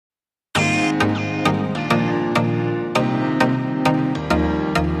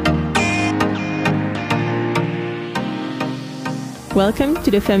Welcome to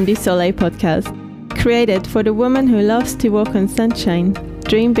the Femme du Soleil podcast, created for the woman who loves to walk on sunshine,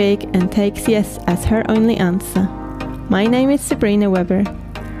 dream big and takes yes as her only answer. My name is Sabrina Weber.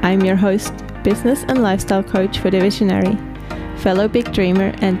 I'm your host, business and lifestyle coach for the visionary, fellow big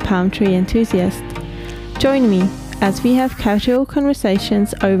dreamer and palm tree enthusiast. Join me as we have casual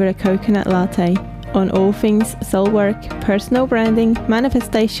conversations over a coconut latte on all things soul work, personal branding,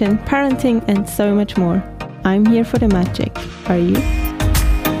 manifestation, parenting and so much more. I'm here for the magic. Are you?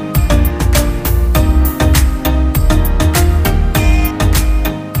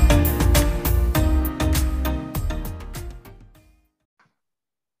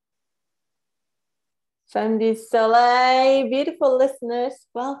 Femme du Soleil, beautiful listeners,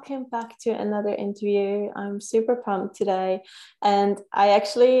 welcome back to another interview. I'm super pumped today. And I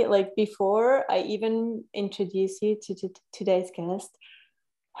actually, before I even introduce you to today's guest,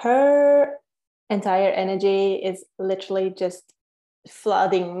 her entire energy is literally just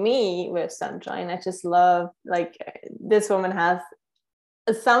flooding me with sunshine. I just love, this woman has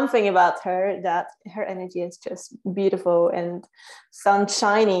something about her that her energy is just beautiful and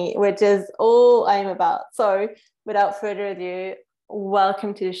sunshiny, which is all I'm about. So without further ado,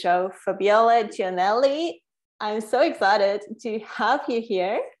 welcome to the show, Fabiola Gianelli. I'm so excited to have you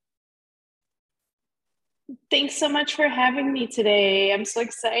here. Thanks so much for having me today. I'm so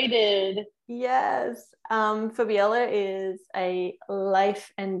excited. Yes. Fabiola is a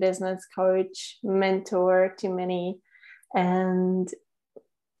life and business coach, mentor to many, and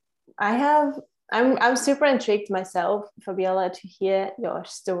I'm super intrigued myself, Fabiola, to hear your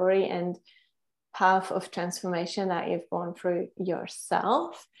story and path of transformation that you've gone through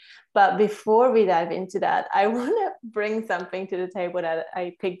yourself. But before we dive into that, I want to bring something to the table that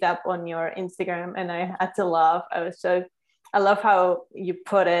I picked up on your Instagram and I had to laugh. I love how you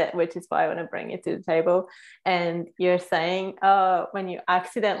put it, which is why I want to bring it to the table. And you're saying, when you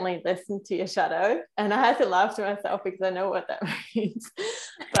accidentally listen to your shadow, and I had to laugh to myself because I know what that means.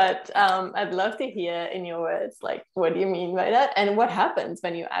 But I'd love to hear in your words, what do you mean by that? And what happens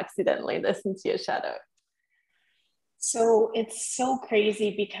when you accidentally listen to your shadow? So it's so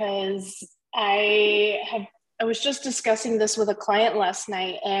crazy because I was just discussing this with a client last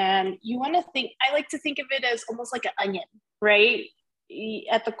night, and I like to think of it as almost like an onion, right?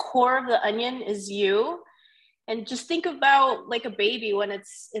 At the core of the onion is you. And just think about like a baby when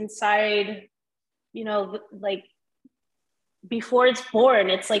it's inside, before it's born,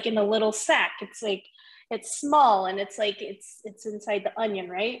 it's like in a little sack. It's small and it's inside the onion,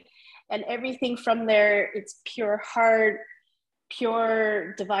 right? And everything from there, it's pure heart,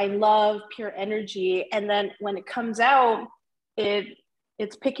 pure divine love, pure energy. And then when it comes out,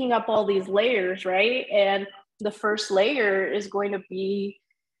 it's picking up all these layers, right? And the first layer is going to be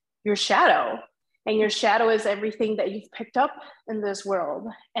your shadow. And your shadow is everything that you've picked up in this world.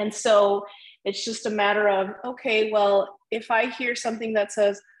 And so it's just a matter of, okay, well, if I hear something that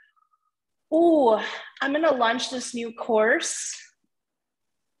says, oh, I'm going to launch this new course.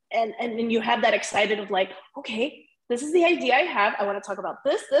 And you have that excited of like, okay, this is the idea I have. I want to talk about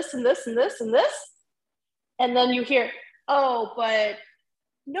this, this, and this, and this, and this. And then you hear, oh, but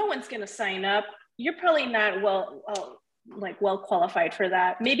no one's going to sign up. You're probably not well qualified for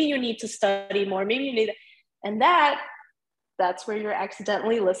that. Maybe you need to study more. Maybe you need, and that's where you're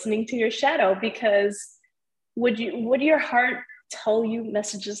accidentally listening to your shadow, because would your heart tell you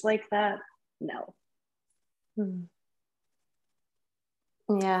messages like that? No.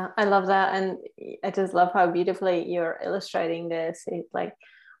 Yeah, I love that. And I just love how beautifully you're illustrating this. It's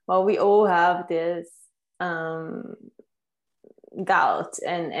we all have this doubt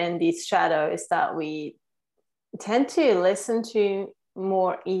and these shadows that we tend to listen to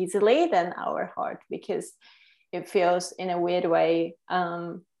more easily than our heart, because it feels in a weird way,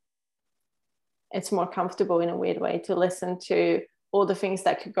 it's more comfortable in a weird way to listen to all the things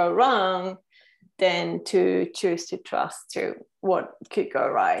that could go wrong than to choose to trust to what could go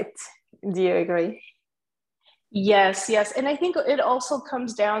right. Do you agree? Yes. And I think it also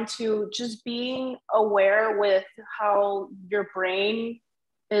comes down to just being aware with how your brain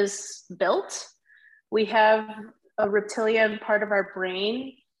is built. We have a reptilian part of our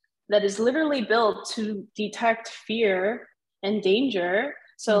brain that is literally built to detect fear and danger.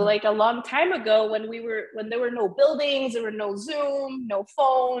 So like a long time ago, when there were no buildings, there were no Zoom, no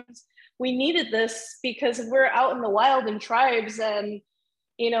phones, we needed this because if we're out in the wild in tribes and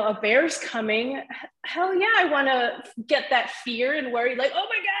a bear's coming, hell yeah, I want to get that fear and worry, like, oh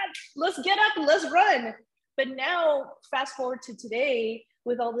my God, let's get up and let's run. But now, fast forward to today,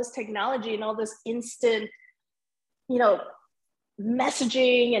 with all this technology and all this instant,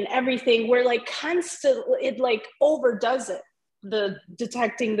 messaging and everything, we're like constantly, it like overdoes it. the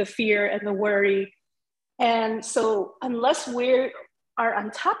detecting the fear and the worry. And so unless we are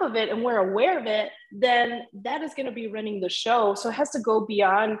on top of it and we're aware of it, then that is going to be running the show. So it has to go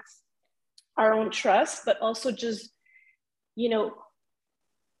beyond our own trust, but also just, you know,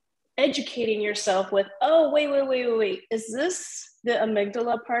 educating yourself with, oh, wait. Is this the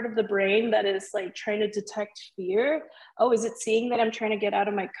amygdala part of the brain that is like trying to detect fear? Oh, is it seeing that I'm trying to get out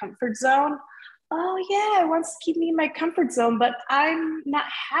of my comfort zone? Oh yeah, it wants to keep me in my comfort zone, but I'm not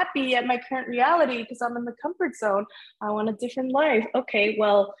happy at my current reality because I'm in the comfort zone. I want a different life. Okay,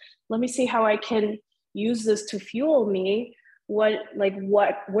 well, let me see how I can use this to fuel me.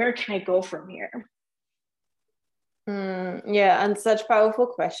 Where can I go from here? Yeah, and such powerful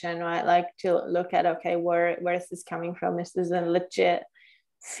question, right? Like to look at, okay, where is this coming from? Is this a legit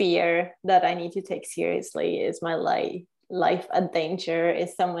fear that I need to take seriously? Is my life a danger?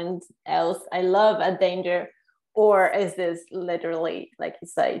 Is someone else I love a danger? Or is this literally, like you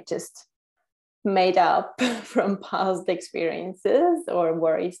say, just made up from past experiences or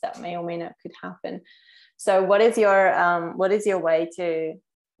worries that may or may not could happen? So what is your way to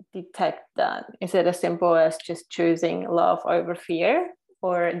detect that? Is it as simple as just choosing love over fear,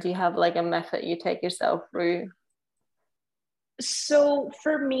 or do you have like a method you take yourself through? So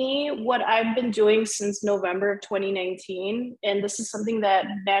for me, what I've been doing since November of 2019, and this is something that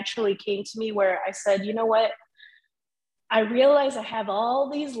naturally came to me where I said, you know what, I realize I have all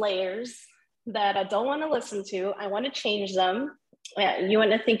these layers that I don't want to listen to. I want to change them. You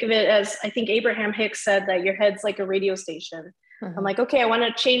want to think of it as, I think Abraham Hicks said that your head's like a radio station. Mm-hmm. I'm like, okay, I want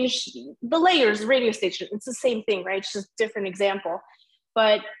to change the layers, radio station. It's the same thing, right? It's just a different example.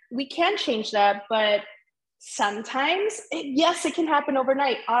 But we can change that. But sometimes, yes, it can happen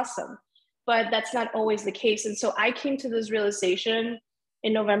overnight. Awesome. But that's not always the case. And so I came to this realization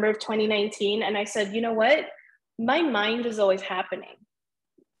in November of 2019. And I said, you know what? My mind is always happening.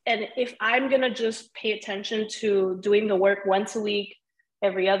 And if I'm going to just pay attention to doing the work once a week,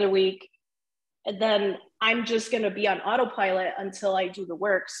 every other week, then I'm just going to be on autopilot until I do the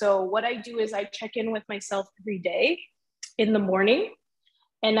work. So what I do is I check in with myself every day in the morning,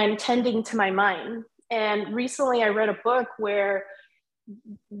 and I'm tending to my mind. And recently I read a book where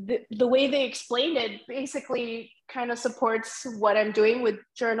the way they explained it basically kind of supports what I'm doing with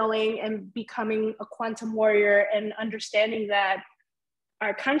journaling and becoming a quantum warrior, and understanding that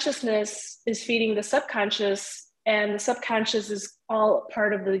our consciousness is feeding the subconscious, and the subconscious is all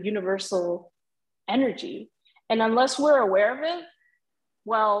part of the universal energy. And unless we're aware of it,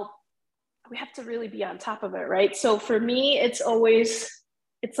 well, we have to really be on top of it, right? So for me, it's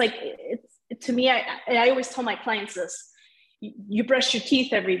like, to me, I always tell my clients this: you brush your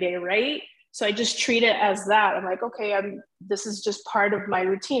teeth every day, right? So I just treat it as that. I'm like, okay, this is just part of my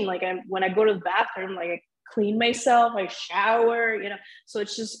routine. Like when I go to the bathroom, like I clean myself, I shower, so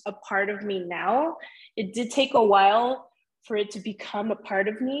it's just a part of me now. It did take a while for it to become a part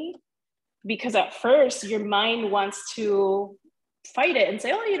of me, because at first your mind wants to fight it and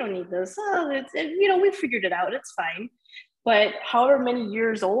say, oh, you don't need this. Oh, we figured it out. It's fine. But however many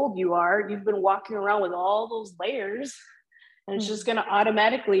years old you are, you've been walking around with all those layers, and it's just going to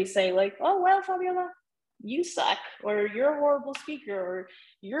automatically say like, oh, well, Fabiola, you suck, or you're a horrible speaker, or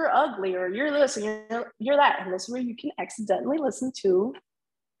you're ugly, or you're this, and you're that. And this is where you can accidentally listen to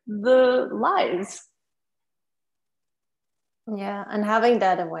the lies. Yeah, and having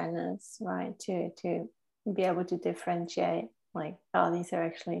that awareness, right, to be able to differentiate, like, oh, these are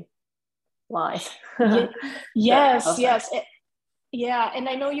actually lies. Yes. Yeah, and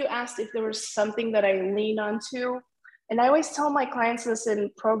I know you asked if there was something that I lean onto, and I always tell my clients this in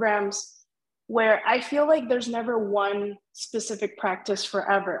programs, where I feel like there's never one specific practice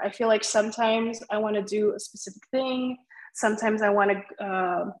forever. I feel like sometimes I want to do a specific thing. Sometimes I want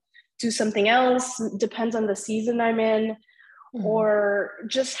to do something else. Depends on the season I'm in, or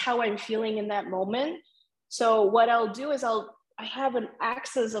just how I'm feeling in that moment. So what I'll do is I have an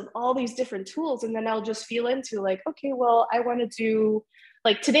access of all these different tools, and then I'll just feel into like, okay, well, I want to do,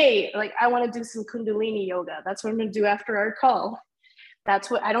 like today, like I want to do some Kundalini yoga. That's what I'm going to do after our call.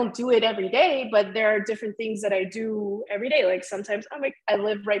 That's what I don't do it every day, but there are different things that I do every day. Like sometimes I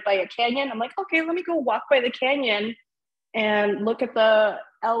live right by a canyon. I'm like, okay, let me go walk by the canyon and look at the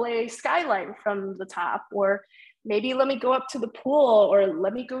LA skyline from the top, or maybe let me go up to the pool, or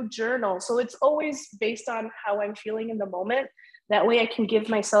let me go journal. So it's always based on how I'm feeling in the moment. That way I can give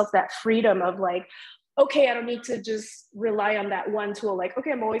myself that freedom of like, okay, I don't need to just rely on that one tool. Like,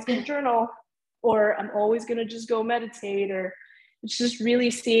 okay, I'm always going to journal, or I'm always going to just go meditate, or it's just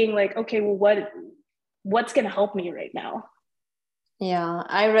really seeing like, okay, well, what's going to help me right now? Yeah,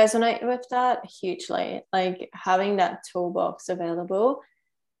 I resonate with that hugely. Like having that toolbox available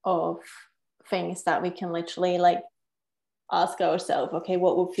of things that we can literally like ask ourselves, okay,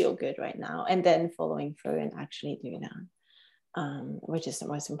 what would feel good right now? And then following through and actually do that, which is the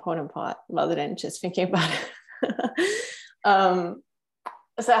most important part rather than just thinking about it.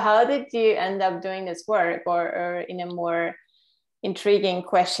 So how did you end up doing this work? Or in a more intriguing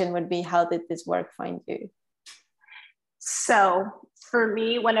question would be, how did this work find you? So for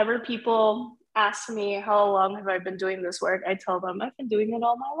me, whenever people ask me how long have I been doing this work, I tell them I've been doing it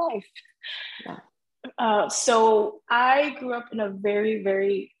all my life. Yeah. So I grew up in a very,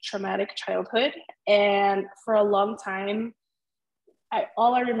 very traumatic childhood, and for a long time,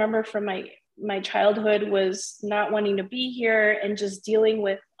 all I remember from my childhood was not wanting to be here and just dealing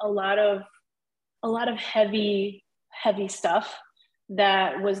with a lot of heavy stuff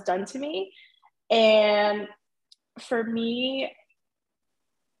that was done to me. And for me,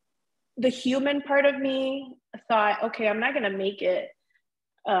 the human part of me thought, okay, I'm not going to make it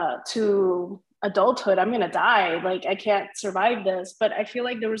to adulthood. I'm going to die. Like, I can't survive this. But I feel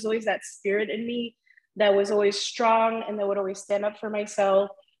like there was always that spirit in me that was always strong and that would always stand up for myself,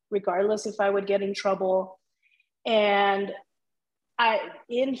 regardless if I would get in trouble. And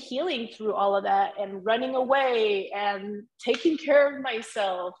in healing through all of that and running away and taking care of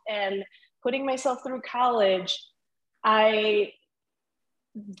myself and putting myself through college,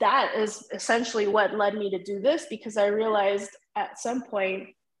 that is essentially what led me to do this, because I realized at some point,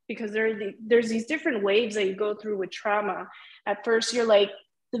 because there's these different waves that you go through with trauma. At first, you're like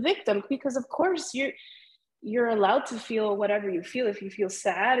the victim, because of course you're allowed to feel whatever you feel. If you feel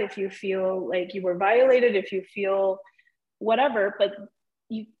sad, if you feel like you were violated, if you feel whatever, but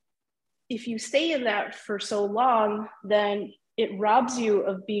if you stay in that for so long, then it robs you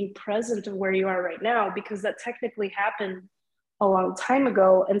of being present of where you are right now, because that technically happened a long time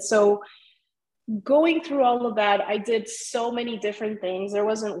ago. And so going through all of that, I did so many different things. There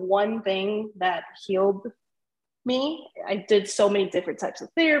wasn't one thing that healed me. I did so many different types of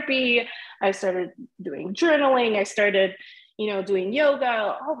therapy. I started doing journaling. I started, doing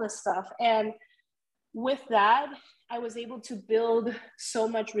yoga, all this stuff. And with that, I was able to build so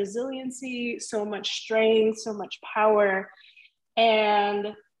much resiliency, so much strength, so much power.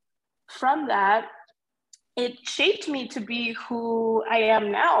 And from that, it shaped me to be who I am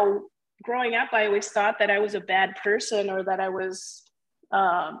now. Growing up, I always thought that I was a bad person, or that I was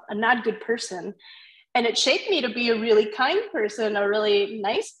a not good person. And it shaped me to be a really kind person, a really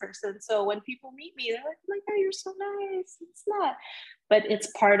nice person. So when people meet me, they're like, oh, you're so nice. It's not, but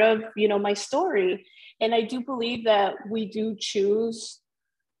it's part of, my story. And I do believe that we do choose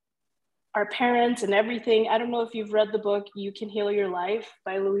our parents and everything. I don't know if you've read the book, You Can Heal Your Life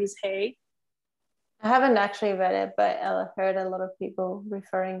by Louise Hay. I haven't actually read it, but I've heard a lot of people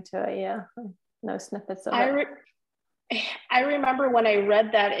referring to it. Yeah, no snippets of it. I remember when I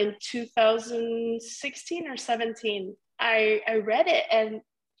read that in 2016 or 17, I read it, and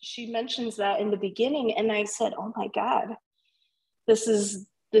she mentions that in the beginning, and I said, oh my God, this is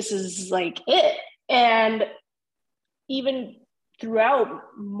like it. And even throughout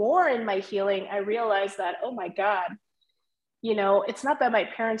more in my healing, I realized that, oh my God, it's not that my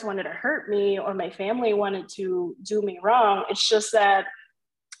parents wanted to hurt me or my family wanted to do me wrong. It's just that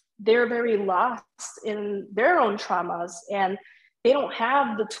they're very lost in their own traumas, and they don't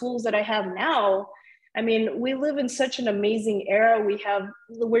have the tools that I have now. I mean, we live in such an amazing era. We have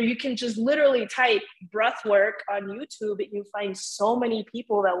where you can just literally type breath work on YouTube and you find so many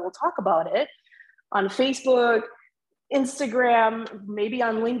people that will talk about it on Facebook, Instagram, maybe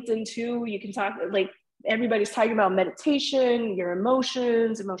on LinkedIn too. You can talk, like, everybody's talking about meditation, your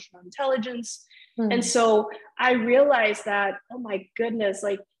emotions, emotional intelligence. Mm-hmm. And so I realized that, oh my goodness,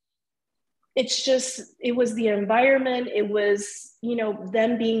 like, it was the environment, it was,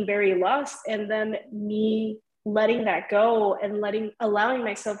 them being very lost, and then me letting that go and allowing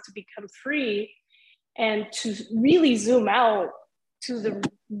myself to become free and to really zoom out to the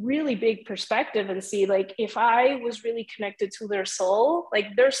really big perspective and see, like, if I was really connected to their soul,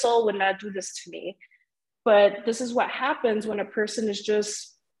 like, their soul would not do this to me. But this is what happens when a person is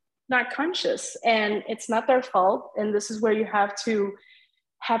just not conscious, and it's not their fault. And this is where you have to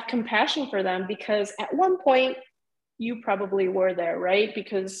have compassion for them, because at one point you probably were there, right?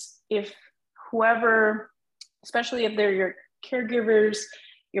 Because if whoever, especially if they're your caregivers,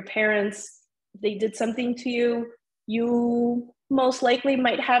 your parents, they did something to you, you most likely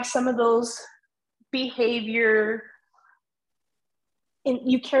might have some of those behavior, and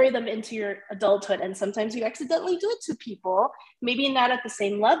you carry them into your adulthood. And sometimes you accidentally do it to people, maybe not at the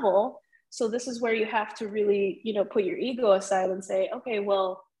same level, So this is where you have to really, put your ego aside and say, okay,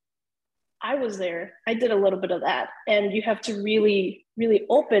 well, I was there. I did a little bit of that. And you have to really, really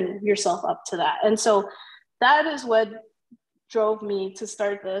open yourself up to that. And so that is what drove me to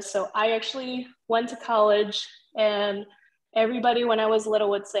start this. So I actually went to college, and everybody when I was little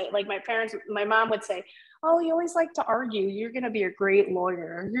would say, like my mom would say, oh, you always like to argue. You're going to be a great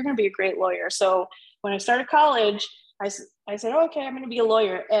lawyer. You're going to be a great lawyer. So when I started college, I said, okay, I'm going to be a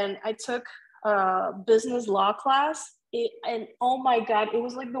lawyer. And I took a business law class. And oh my God, it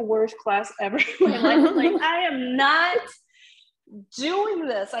was like the worst class ever in my life. I'm like, I am not doing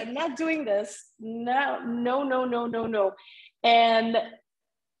this. I'm not doing this. No.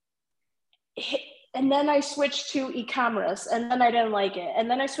 And then I switched to e-commerce, and then I didn't like it. And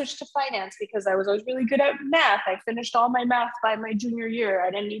then I switched to finance because I was always really good at math. I finished all my math by my junior year.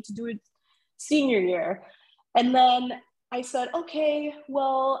 I didn't need to do it senior year. And then I said, okay,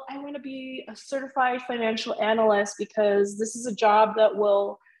 well, I want to be a certified financial analyst because this is a job that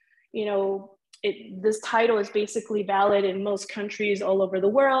will, this title is basically valid in most countries all over the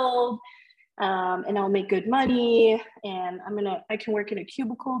world. And I'll make good money, and I can work in a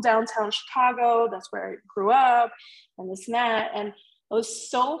cubicle downtown Chicago. That's where I grew up, and this and that. And I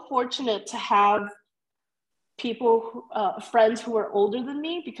was so fortunate to have people, friends who were older than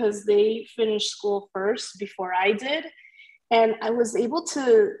me, because they finished school first before I did. And I was able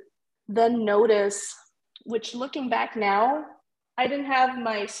to then notice, which looking back now, I didn't have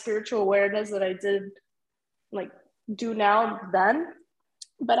my spiritual awareness that I did do now then.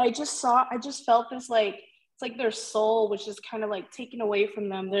 But I just felt this, it's like their soul was just kind of taken away from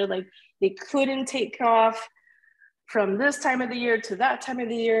them. They're they couldn't take off from this time of the year to that time of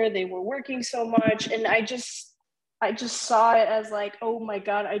the year. They were working so much. And I just saw it as oh my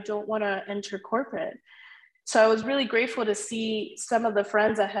God, I don't want to enter corporate. So I was really grateful to see some of the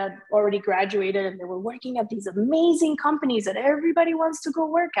friends that had already graduated, and they were working at these amazing companies that everybody wants to go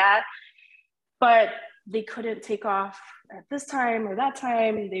work at, but they couldn't take off at this time or that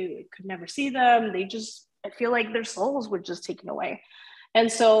time. They could never see them. I feel like their souls were just taken away. And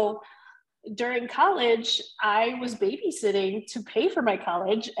so during college, I was babysitting to pay for my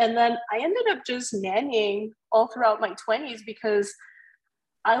college. And then I ended up just nannying all throughout my 20s because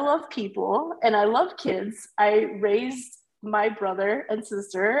I love people and I love kids. I raised my brother and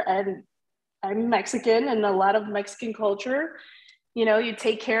sister, and I'm Mexican, and a lot of Mexican culture, you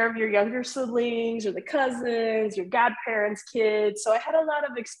take care of your younger siblings or the cousins, your godparents' kids. So I had a lot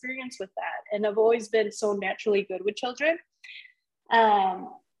of experience with that. And I've always been so naturally good with children.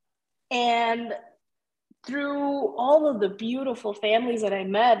 And through all of the beautiful families that I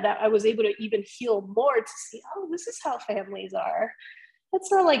met, that I was able to even heal more to see, oh, this is how families are. It's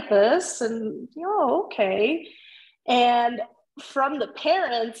not like this. And, okay. And from the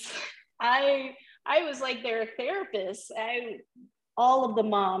parents, I was like their therapist. All of the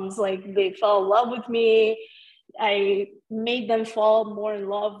moms, they fell in love with me. I made them fall more in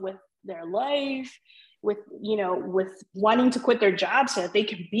love with their life, with wanting to quit their job so that they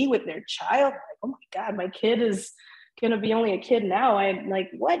can be with their child. Oh my God, my kid is going to be only a kid now. I'm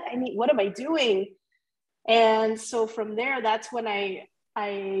what am I doing? And so from there, that's when I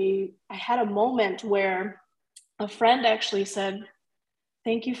had a moment where a friend actually said,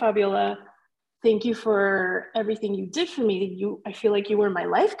 thank you, Fabiola. Thank you for everything you did for me. I feel like you were my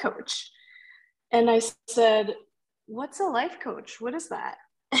life coach. And I said, what's a life coach? What is that?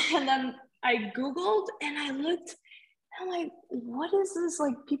 And then I Googled and I looked, and I'm like, what is this?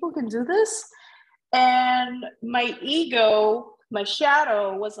 People can do this? And my ego, my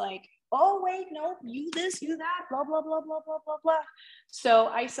shadow was like, oh, wait, no, you this, you that, blah, blah, blah, blah, blah, blah, blah. So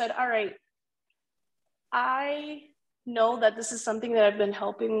I said, all right, I know that this is something that I've been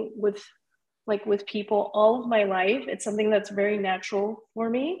helping with people all of my life. It's something that's very natural for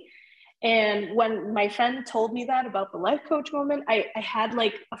me. And when my friend told me that about the life coach moment, I had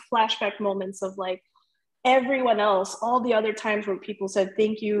a flashback moments of everyone else, all the other times where people said,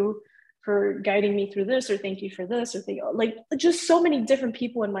 thank you for guiding me through this, or thank you for this, or just so many different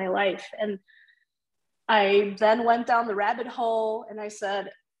people in my life. And I then went down the rabbit hole, and I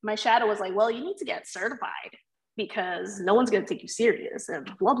said, my shadow was like, well, you need to get certified because no one's going to take you serious,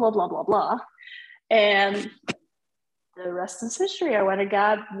 and blah, blah, blah, blah, blah. And the rest is history. I went and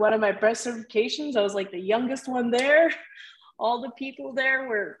got one of my best certifications. I was the youngest one there. All the people there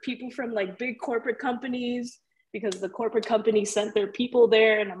were people from big corporate companies, because the corporate companies sent their people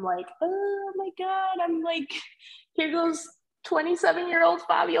there. And I'm like, oh my God, I'm here goes 27-year-old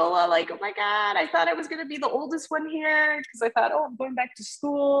Fabiola. Oh my God, I thought I was going to be the oldest one here, because I thought, oh, I'm going back to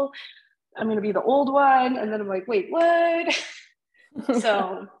school. I'm going to be the old one. And then I'm like, wait, what?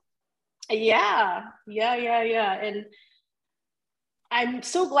 So Yeah. And I'm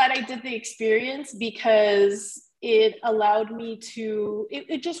so glad I did the experience because it allowed me to,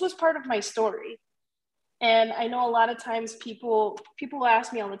 it just was part of my story. And I know a lot of times people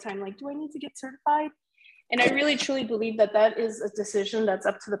ask me all the time, like, do I need to get certified? And I really truly believe that that is a decision that's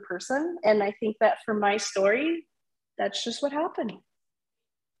up to the person. And I think that for my story, that's just what happened.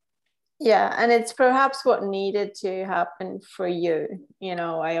 Yeah, and it's perhaps what needed to happen for you.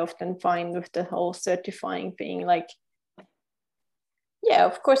 I often find with the whole certifying thing, like, yeah,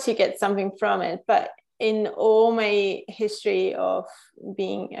 of course you get something from it, but in all my history of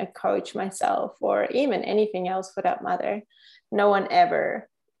being a coach myself, or even anything else for that matter, no one ever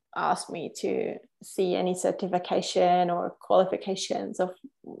asked me to see any certification or qualifications of.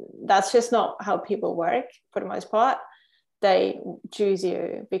 That's just not how people work for the most part. They choose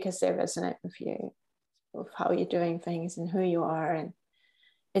you because they resonate with you, with how you're doing things and who you are, and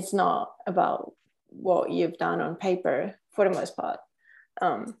it's not about what you've done on paper for the most part.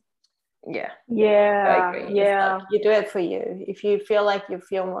 Yeah, I agree. It's like you do it for you. If you feel like you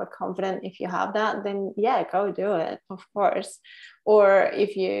feel more confident, if you have that, then yeah, go do it, of course. Or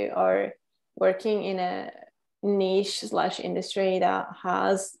if you are working in a niche / industry that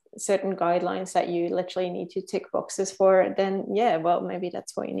has certain guidelines that you literally need to tick boxes for, then yeah, well, maybe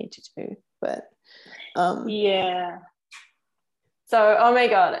that's what you need to do. But yeah. So, oh my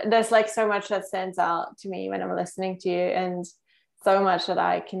God, there's like so much that stands out to me when I'm listening to you, and so much that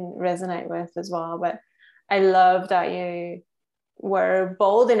I can resonate with as well. But I love that you were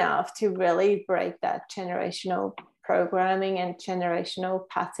bold enough to really break that generational programming and generational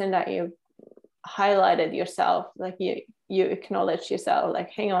pattern that you highlighted yourself. Like you acknowledged yourself, like,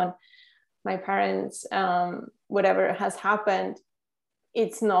 hang on, my parents, whatever has happened,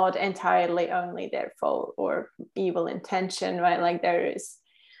 it's not entirely only their fault or evil intention, right? Like there is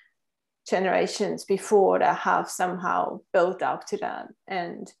generations before that have somehow built up to that.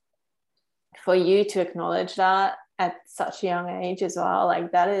 And for you to acknowledge that at such a young age as well,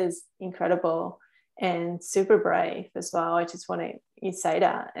 like that is incredible and super brave as well. I just want to say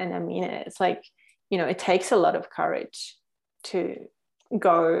that, and I mean it. It's like, it takes a lot of courage to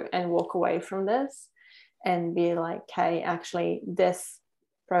go and walk away from this and be like, hey, actually this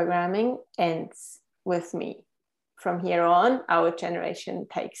programming ends with me. From here on, our generation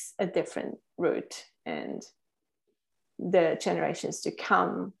takes a different route, and the generations to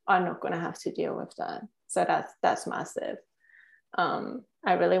come are not going to have to deal with that. So that's massive.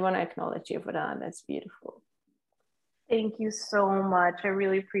 I really want to acknowledge you for that. That's beautiful. Thank you so much. I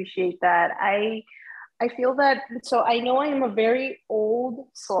really appreciate that. I feel that, so I know I am a very old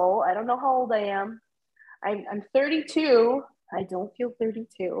soul. I don't know how old I am. I'm 32. I don't feel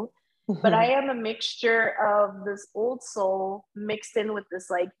 32, but I am a mixture of this old soul mixed in with this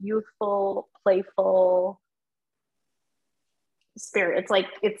like youthful, playful spirit.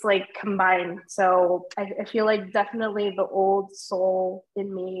 It's like combined. So I feel like definitely the old soul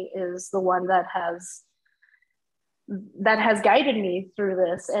in me is the one that has guided me through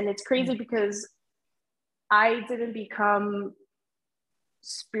this. And it's crazy because I didn't become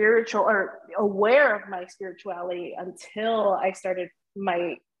spiritual or aware of my spirituality until I started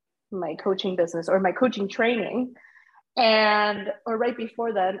my coaching business or my coaching training, or right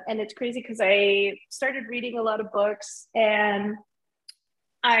before then. And it's crazy because I started reading a lot of books and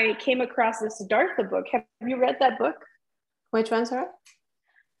I came across the Siddhartha book. Have you read that book? Which one, sorry?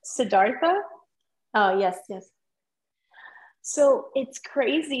 Siddhartha. Oh, yes. So it's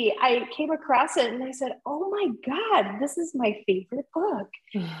crazy. I came across it and I said, oh my God, this is my favorite book.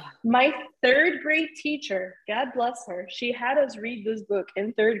 My third grade teacher, God bless her, she had us read this book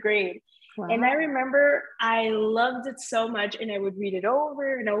in third grade. Wow. And I remember I loved it so much and I would read it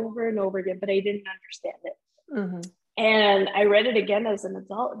over and over and over again, but I didn't understand it. Mm-hmm. And I read it again as an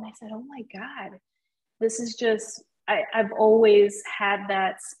adult and I said, oh my God, this is just, I've always had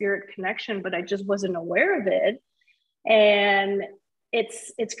that spirit connection, but I just wasn't aware of it. And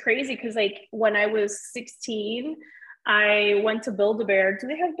it's crazy because like when I was 16, I went to Build-A-Bear. Do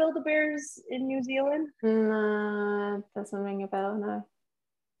they have Build-A-Bears in New Zealand? No, doesn't ring a bell, no.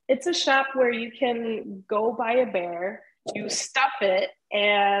 It's a shop where you can go buy a bear, you stuff it,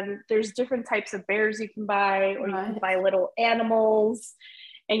 and there's different types of bears you can buy, or you can buy little animals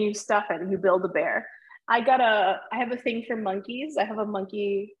and you stuff it and you build a bear. I have a thing for monkeys. I have a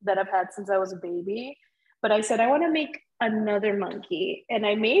monkey that I've had since I was a baby. But I said, I want to make another monkey. And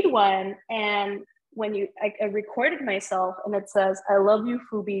I made one. And when I recorded myself and it says, I love you,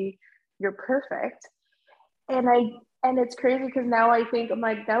 Phoebe, you're perfect. And And it's crazy because now I think I'm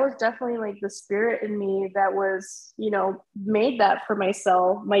like, that was definitely like the spirit in me that was, you know, made that for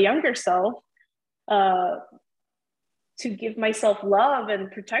myself, my younger self, uh, to give myself love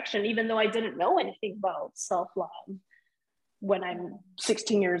and protection, even though I didn't know anything about self-love when I'm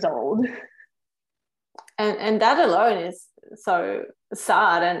 16 years old. And that alone is so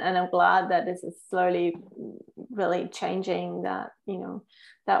sad, and I'm glad that this is slowly really changing, that, you know,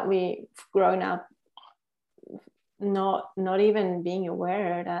 that we've grown up not even being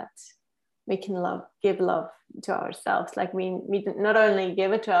aware that we can give love to ourselves. Like we not only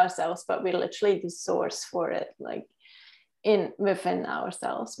give it to ourselves, but we literally the source for it, like within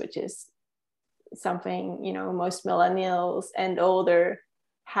ourselves, which is something, you know, most millennials and older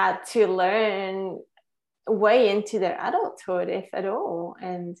had to learn way into their adulthood, if at all.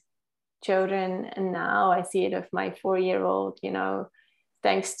 And children, and now I see it with my 4-year-old, you know,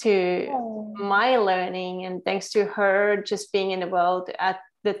 thanks to my learning and thanks to her just being in the world at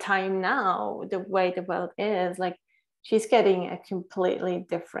the time now, the way the world is, like she's getting a completely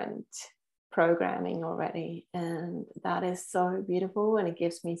different programming already. And that is so beautiful. And it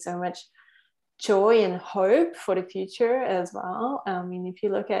gives me so much joy and hope for the future as well. I mean, if you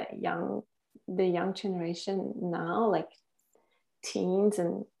look at the young generation now, like teens,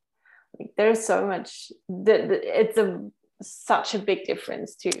 and like there's so much it's such a big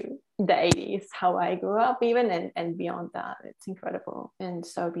difference to the 80s, how I grew up even, and beyond that. It's incredible and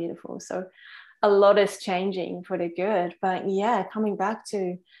so beautiful. So a lot is changing for the good. But yeah, coming back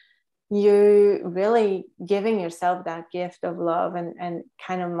to you really giving yourself that gift of love, and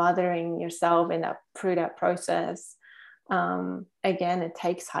kind of mothering yourself through that process. Again, it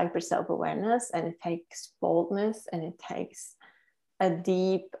takes hyper self-awareness, and it takes boldness, and it takes a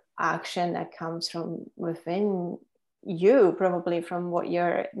deep action that comes from within you, probably from what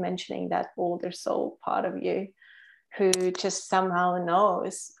you're mentioning, that older soul part of you who just somehow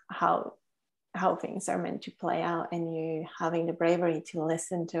knows how things are meant to play out, and you having the bravery to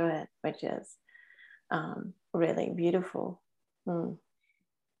listen to it, which is really beautiful.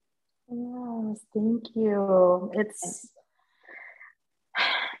 Yes, thank you.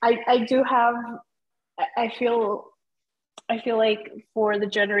 I do have, I feel like for the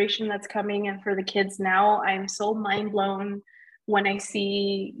generation that's coming and for the kids now, I'm so mind blown when I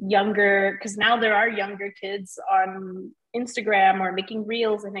see younger, because now there are younger kids on Instagram or making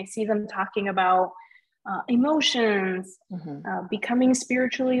reels, and I see them talking about emotions, becoming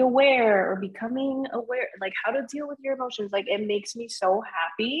spiritually aware, or becoming aware, like how to deal with your emotions. Like it makes me so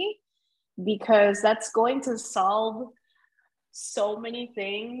happy, because that's going to solve so many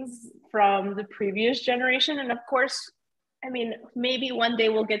things from the previous generation. And of course, I mean, maybe one day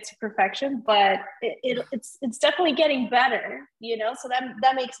we'll get to perfection, but it's definitely getting better, you know. So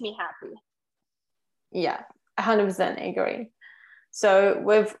that makes me happy. Yeah, 100% agree. So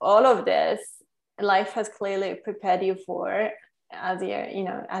with all of this, life has clearly prepared you for, as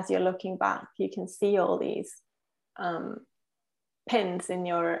you're looking back, you can see all these pins in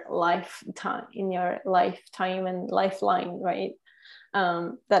your lifetime and lifeline, right?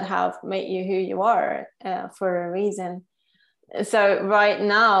 That have made you who you are for a reason. So right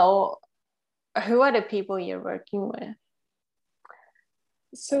now, who are the people you're working with?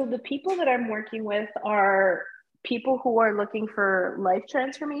 So the people that I'm working with are people who are looking for life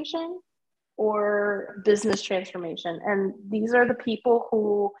transformation or business transformation. And these are the people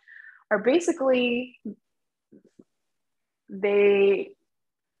who are basically, they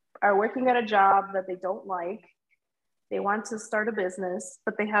are working at a job that they don't like. They want to start a business,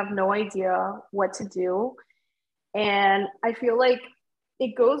 but they have no idea what to do. And I feel like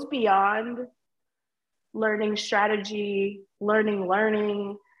it goes beyond learning strategy,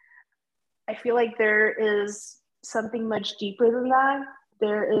 learning. I feel like there is something much deeper than that.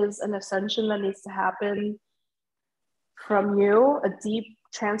 There is an ascension that needs to happen from you, a deep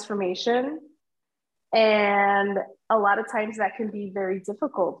transformation. And a lot of times that can be very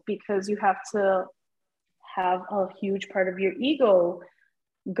difficult, because you have to have a huge part of your ego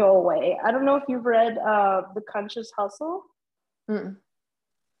go away. I don't know if you've read The Conscious Hustle.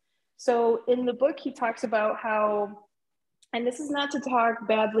 So in the book, he talks about how, and this is not to talk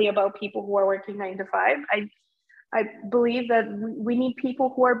badly about people who are working 9 to 5. I believe that we need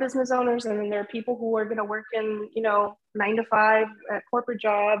people who are business owners, and then there are people who are going to work in, 9 to 5 corporate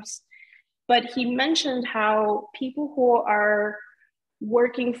jobs. But he mentioned how people who are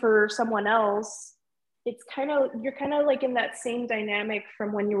working for someone else, you're kind of like in that same dynamic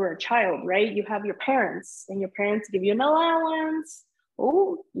from when you were a child, right? You have your parents, and your parents give you an allowance.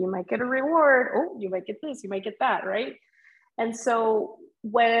 Oh, you might get a reward. Oh, you might get this, you might get that, right? And so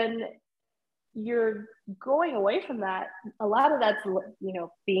when you're going away from that. A lot of that's,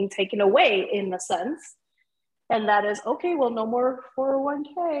 being taken away in a sense. And that is, okay, well, no more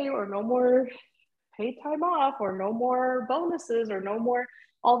 401k or no more paid time off or no more bonuses or no more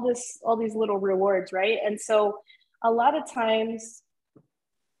all these little rewards, right? And so a lot of times,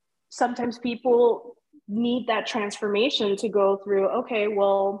 sometimes people need that transformation to go through, okay,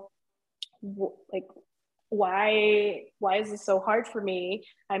 well, like, why is this so hard for me?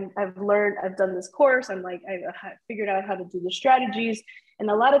 I've done this course. I figured out how to do the strategies.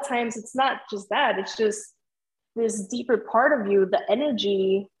 And a lot of times it's not just that, it's just this deeper part of you, the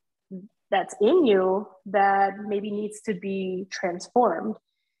energy that's in you that maybe needs to be transformed.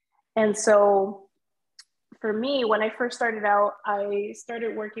 And so for me, when I first started out, I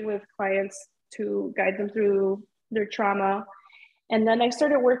started working with clients to guide them through their trauma. And then I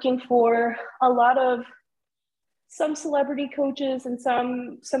started working for a lot of some celebrity coaches and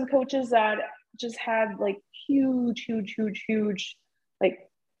some coaches that just had like huge,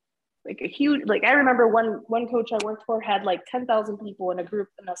 like I remember one coach I worked for had like 10,000 people in a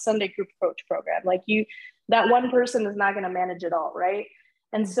Sunday group coach program. Like that one person is not going to manage it all, right?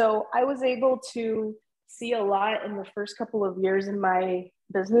 And so I was able to see a lot in the first couple of years in my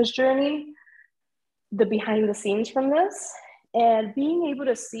business journey, the behind the scenes from this, and being able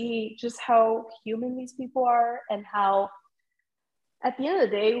to see just how human these people are and how at the end of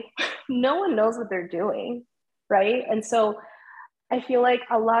the day, no one knows what they're doing, right? And so I feel like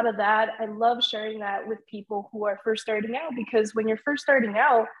a lot of that, I love sharing that with people who are first starting out, because when you're first starting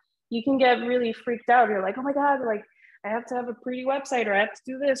out, you can get really freaked out. You're like, oh my God, like I have to have a pretty website, or I have to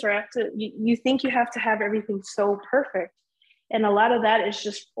do this, or you think you have to have everything so perfect. And a lot of that is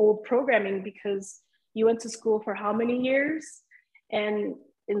just old programming, because you went to school for how many years? And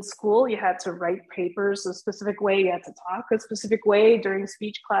in school, you had to write papers a specific way, you had to talk a specific way during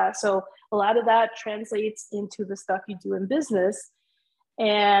speech class. So a lot of that translates into the stuff you do in business.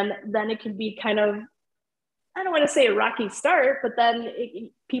 And then it can be kind of, I don't want to say a rocky start, but then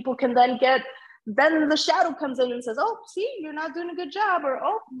people can then then the shadow comes in and says, oh, see, you're not doing a good job, or,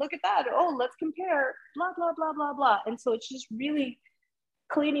 oh, look at that, or, oh, let's compare, blah, blah, blah, blah, blah. And so it's just really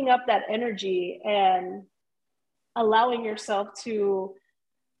cleaning up that energy and allowing yourself to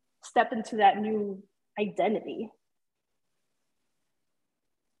step into that new identity.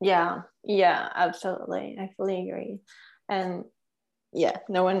 Yeah, absolutely. I fully agree. And yeah,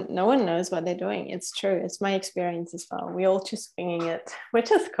 no one knows what they're doing. It's true. It's my experience as well. We all just winging it,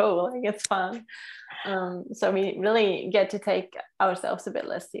 which is cool. Like, it's fun. So we really get to take ourselves a bit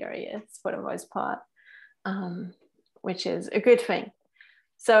less serious for the most part, which is a good thing.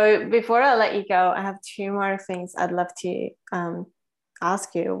 So before I let you go, I have two more things I'd love to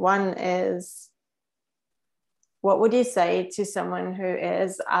ask you. One is, what would you say to someone who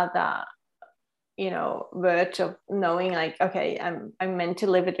is at that, verge of knowing, like, okay, I'm meant to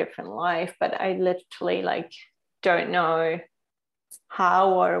live a different life, but I literally like don't know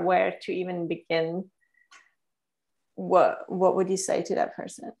how or where to even begin? What would you say to that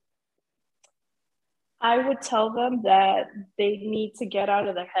person? I would tell them that they need to get out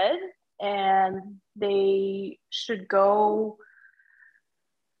of their head, and they should go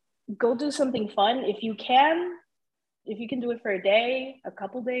do something fun. If you can do it for a day, a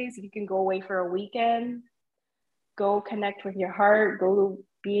couple days, if you can go away for a weekend, go connect with your heart, go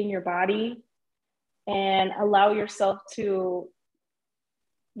be in your body, and allow yourself to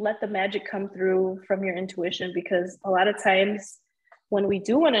let the magic come through from your intuition. Because a lot of times when we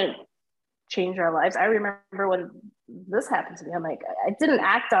do want to change our lives, I remember when this happened to me, I'm like, I didn't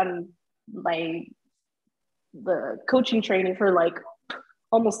act on the coaching training for like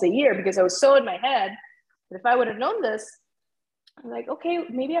almost a year, because I was so in my head. But if I would have known this, I'm like, okay,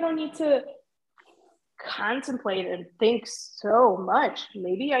 maybe I don't need to contemplate and think so much.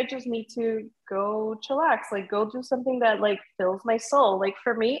 Maybe I just need to go chillax, like go do something that like fills my soul. Like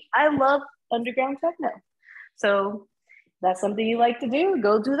for me, I love underground techno. So that's something you like to do,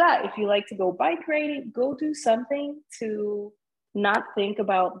 go do that. If you like to go bike riding, go do something to not think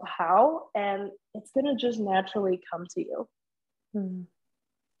about how, and it's going to just naturally come to you.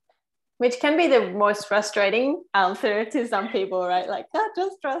 Which can be the most frustrating answer to some people, right? Like,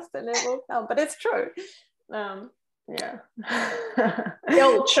 just trust and it will come. But it's true. Yeah.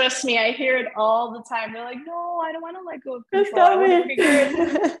 Yo, trust me, I hear it all the time. They're like, no, I don't want to let go of control. I want to figure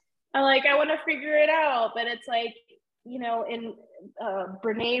it. I want to figure it out. But it's like, in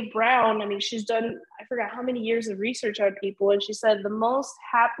Brene Brown, I mean, she's done, I forgot how many years of research on people. And she said the most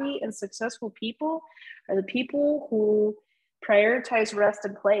happy and successful people are the people who prioritize rest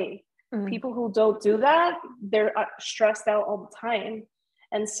and play. People who don't do that, they're stressed out all the time.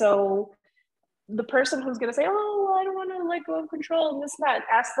 And so the person who's going to say, oh, I don't want to let go of control and this and that,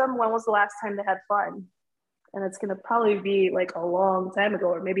 ask them when was the last time they had fun. And it's going to probably be like a long time ago,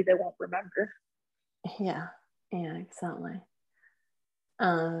 or maybe they won't remember. Yeah, exactly.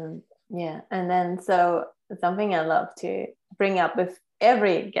 Yeah, and then so something I love to bring up with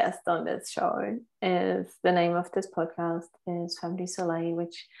every guest on this show is the name of this podcast is Femme du Soleil,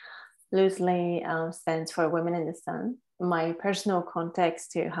 which loosely stands for Women in the Sun. My personal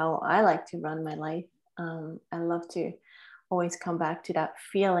context to how I like to run my life. I love to always come back to that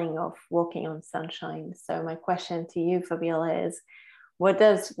feeling of walking on sunshine. So my question to you, Fabiola, is what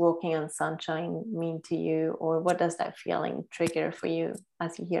does walking on sunshine mean to you, or what does that feeling trigger for you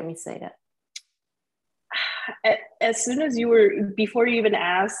as you hear me say that? As soon as before you even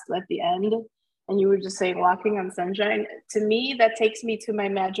asked at the end, and you were just saying walking on sunshine, to me, that takes me to my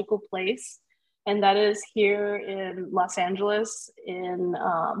magical place. And that is here in Los Angeles, in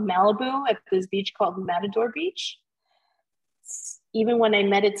Malibu, at this beach called Matador Beach. Even when I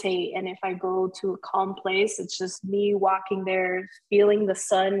meditate and if I go to a calm place, it's just me walking there, feeling the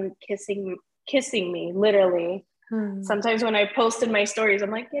sun kissing me, literally. Sometimes when I posted my stories,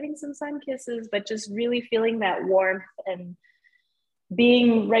 I'm like getting some sun kisses, but just really feeling that warmth and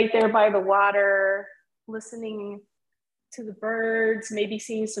being right there by the water, listening to the birds, maybe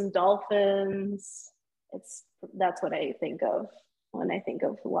seeing some dolphins. That's what I think of when I think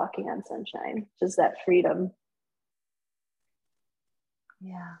of walking on sunshine, just that freedom.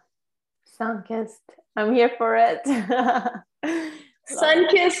 Yeah. Sun-kissed. I'm here for it.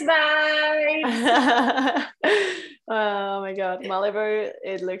 Sun-kissed vibes. Oh my God. Malibu,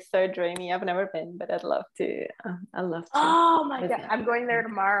 it looks so dreamy. I've never been, but I'd love to. Oh my God. I'm going there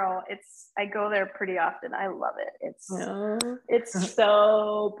tomorrow. I go there pretty often. I love it. It's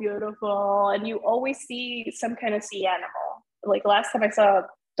so beautiful. And you always see some kind of sea animal. Like last time I saw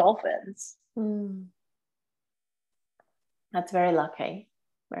dolphins. That's very lucky.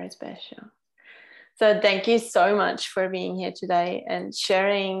 Very special. So thank you so much for being here today and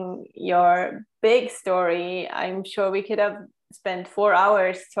sharing your big story. I'm sure we could have spent 4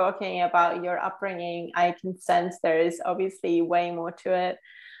 hours talking about your upbringing. I can sense there is obviously way more to it.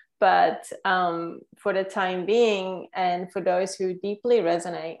 But for the time being, and for those who deeply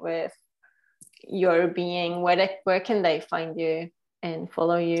resonate with your being, where can they find you and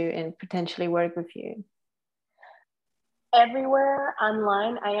follow you and potentially work with you? Everywhere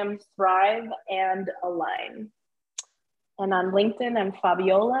online, I am Thrive and Align. And on LinkedIn, I'm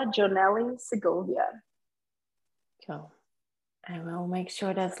Fabiola Jonelli Segovia. Cool. I will make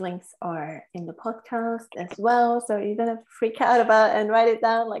sure those links are in the podcast as well, so you don't have to freak out about it and write it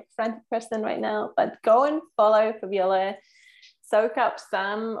down like a frantic person right now. But go and follow Fabiola. Soak up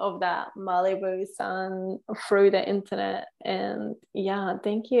some of that Malibu sun through the internet. And yeah,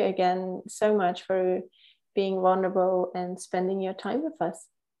 thank you again so much for being vulnerable and spending your time with us.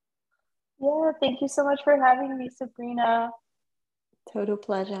 Yeah, thank you so much for having me, Sabrina. Total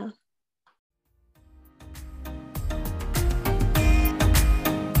pleasure.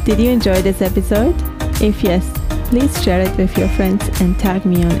 Did you enjoy this episode? If yes, please share it with your friends and tag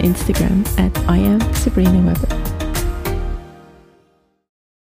me on Instagram at I am Sabrina Weber.